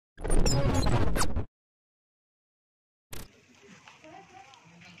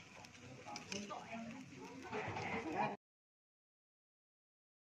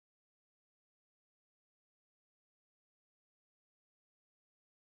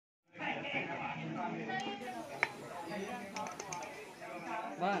Mo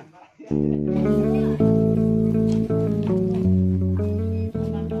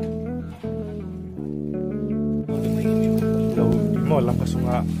lang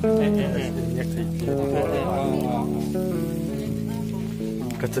kasunga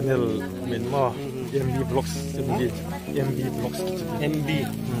ka channel min mo MB Vlogs MB Vlogs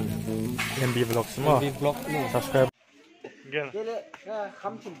MB Vlogs mo subscribe again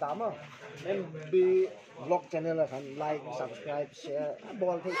khăm tạm MB Vlog channel là thành like subscribe share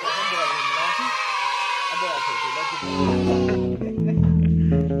ball thì có ball thì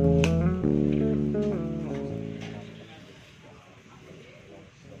nó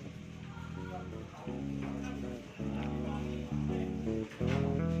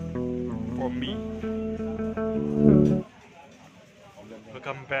for me.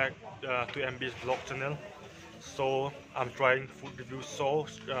 Welcome back to MB's vlog channel. So I'm trying food reviews. So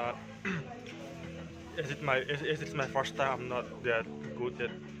as it's my first time, I'm not that good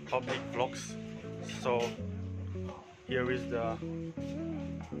at public vlogs. So here is the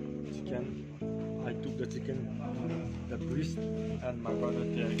chicken. I took the chicken, the breast, and my brother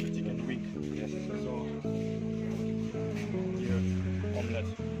took the chicken wing. Yes. So here, omelette.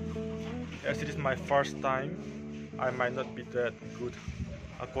 As it is my first time, I might not be that good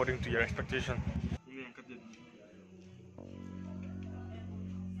according to your expectation.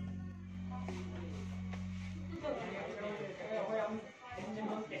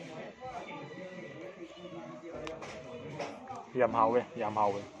 Yam Hawe.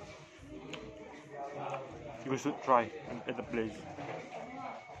 You should try at the place.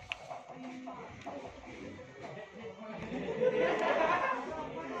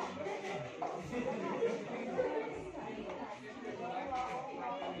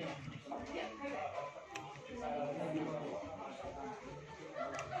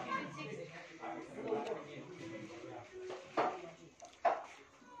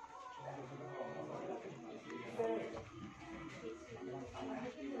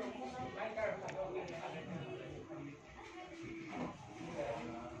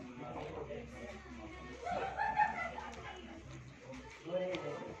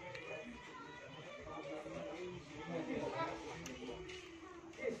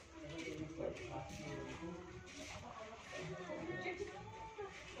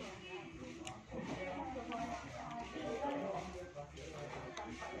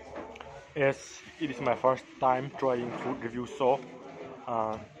 As it is my first time trying food review, so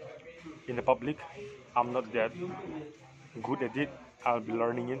in the public, I'm not that good at it. I'll be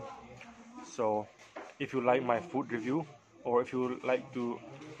learning it. So if you like my food review, or if you like to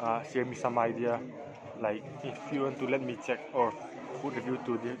share me some idea, like if you want to let me check or food review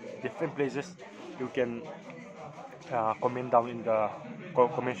to the different places, you can comment down in the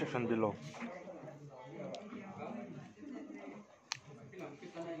comment section below.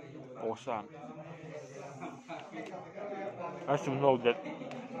 Awesome. As you know that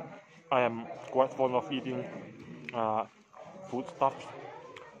I am quite fond of eating food stuff.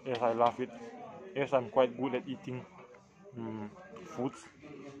 Yes, I love it. Yes, I'm quite good at eating foods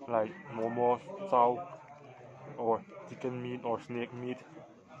like momo, chow, or chicken meat or snake meat.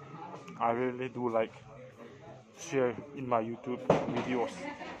 I really do like share in my YouTube videos.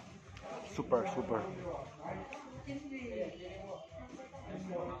 Super.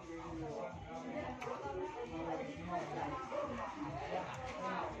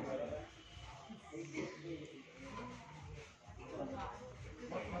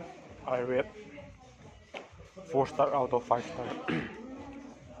 I rate 4 stars out of 5 stars.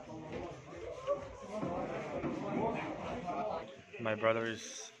 My brother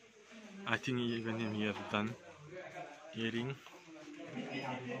is, I think even he has done eating.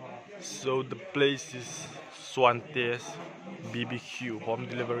 So the place is Swantes BBQ, home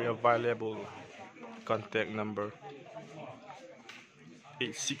delivery available. Contact number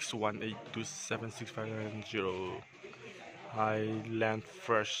 8618276590. Highland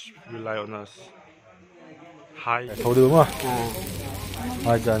Fresh, rely on us. Hi. Thấu được không?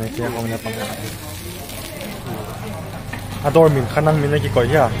 Giờ này xem ông nhà bằng cái. Adore mình khả năng mình là cái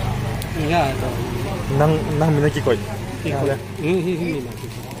cõi à? Năng mình là cái cõi.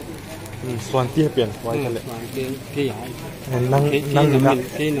 Xoan tia biển quay cái lệ. Năng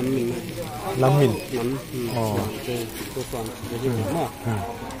mình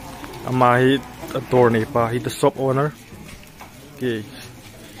mà he adore này pa, he the shop owner. Okay.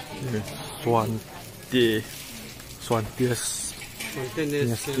 Xoan tia.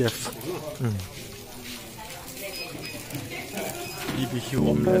 Yes. BBQ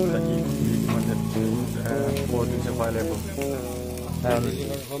omelette lagi, food is available. And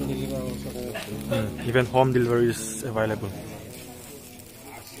home deliver also. even home delivery is available.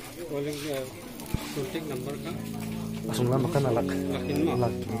 Calling contact number ka? Langsung lang makan alak. Lakin mo.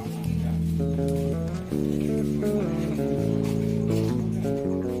 Alak.